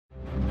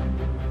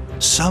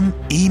some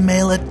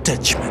email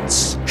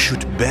attachments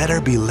should better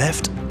be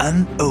left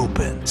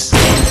unopened.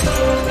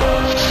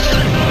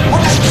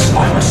 What is this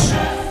virus?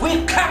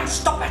 We can't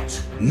stop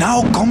it!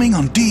 Now coming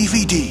on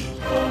DVD.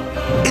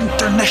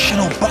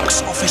 International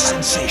box office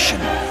sensation.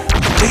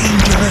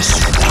 Dangerous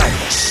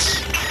Virus.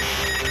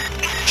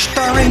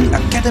 Starring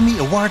Academy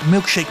Award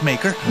milkshake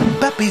maker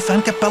Peppy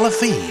van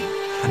Capelle-Veen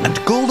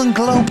and Golden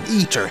Globe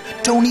eater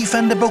Tony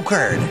van de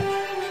Bogaerde.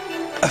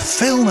 A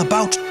film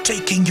about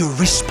taking your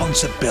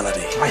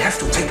responsibility. I have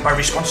to take my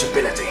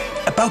responsibility.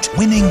 About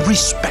winning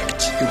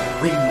respect. You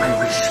win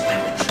my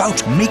respect.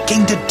 About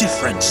making the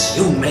difference.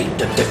 You make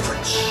the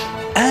difference.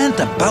 And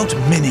about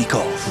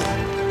mini-golf.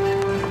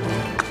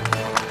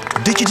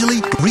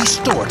 Digitally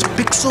restored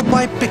pixel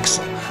by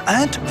pixel.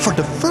 And for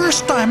the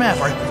first time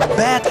ever,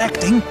 bad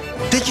acting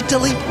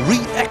digitally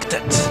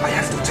re-acted. I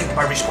have to take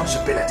my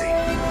responsibility.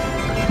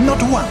 Not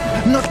one,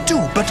 not two,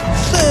 but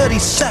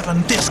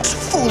 37 discs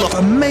full of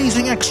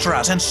amazing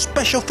extras and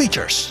special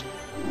features.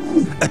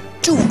 A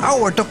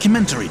 2-hour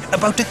documentary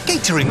about the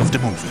catering of the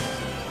movie.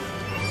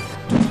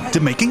 The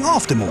making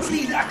of the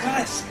movie.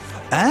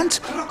 And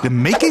the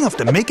making of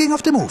the making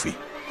of the movie.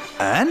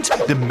 And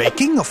the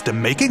making of the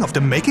making of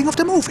the making of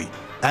the movie.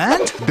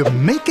 And the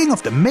making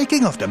of the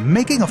making of the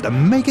making of the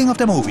making of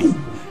the movie.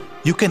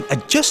 You can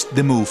adjust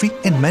the movie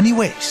in many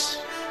ways.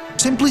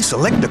 Simply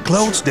select the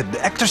clothes that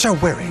the actors are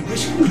wearing.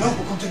 Risk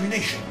global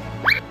contamination.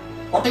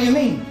 What do you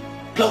mean,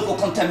 global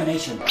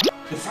contamination?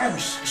 The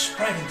virus is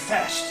spreading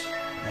fast.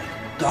 May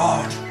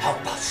God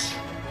help us.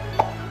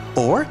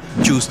 Or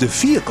choose the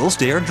vehicles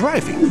they are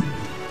driving.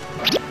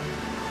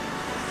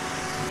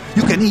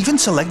 You can even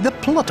select the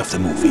plot of the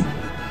movie.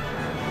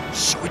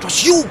 So it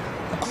was you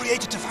who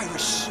created the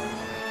virus.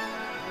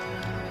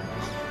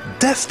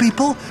 Deaf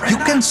people, you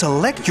can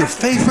select your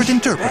favorite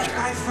interpreter. Bad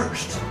guy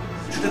first,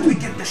 so that we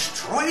can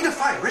destroy the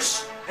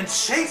virus and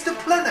save the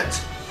planet.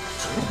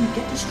 So let me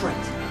get this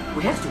straight.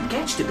 We have to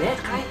catch the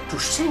bad guy to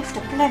save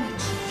the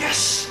planet.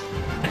 Yes,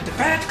 and the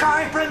bad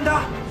guy,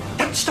 Brenda,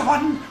 that's the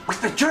one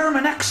with the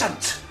German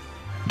accent.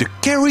 The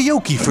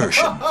karaoke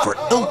version for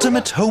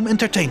ultimate home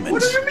entertainment.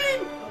 What do you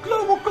mean?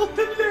 Global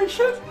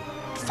contamination?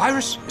 The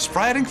virus is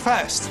spreading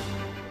fast.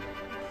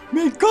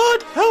 May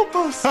God help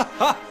us!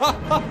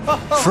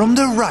 From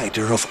the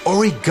writer of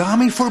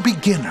Origami for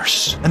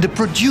Beginners and the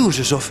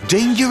producers of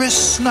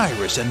Dangerous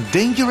Snyrus and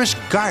Dangerous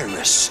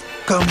Gyrus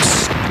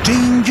comes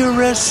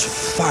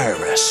Dangerous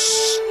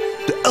Virus.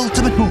 The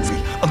ultimate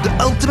movie on the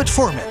ultimate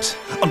format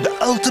on the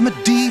ultimate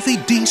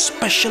DVD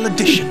special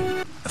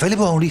edition.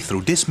 Available only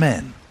through this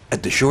man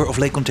at the shore of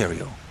Lake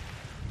Ontario.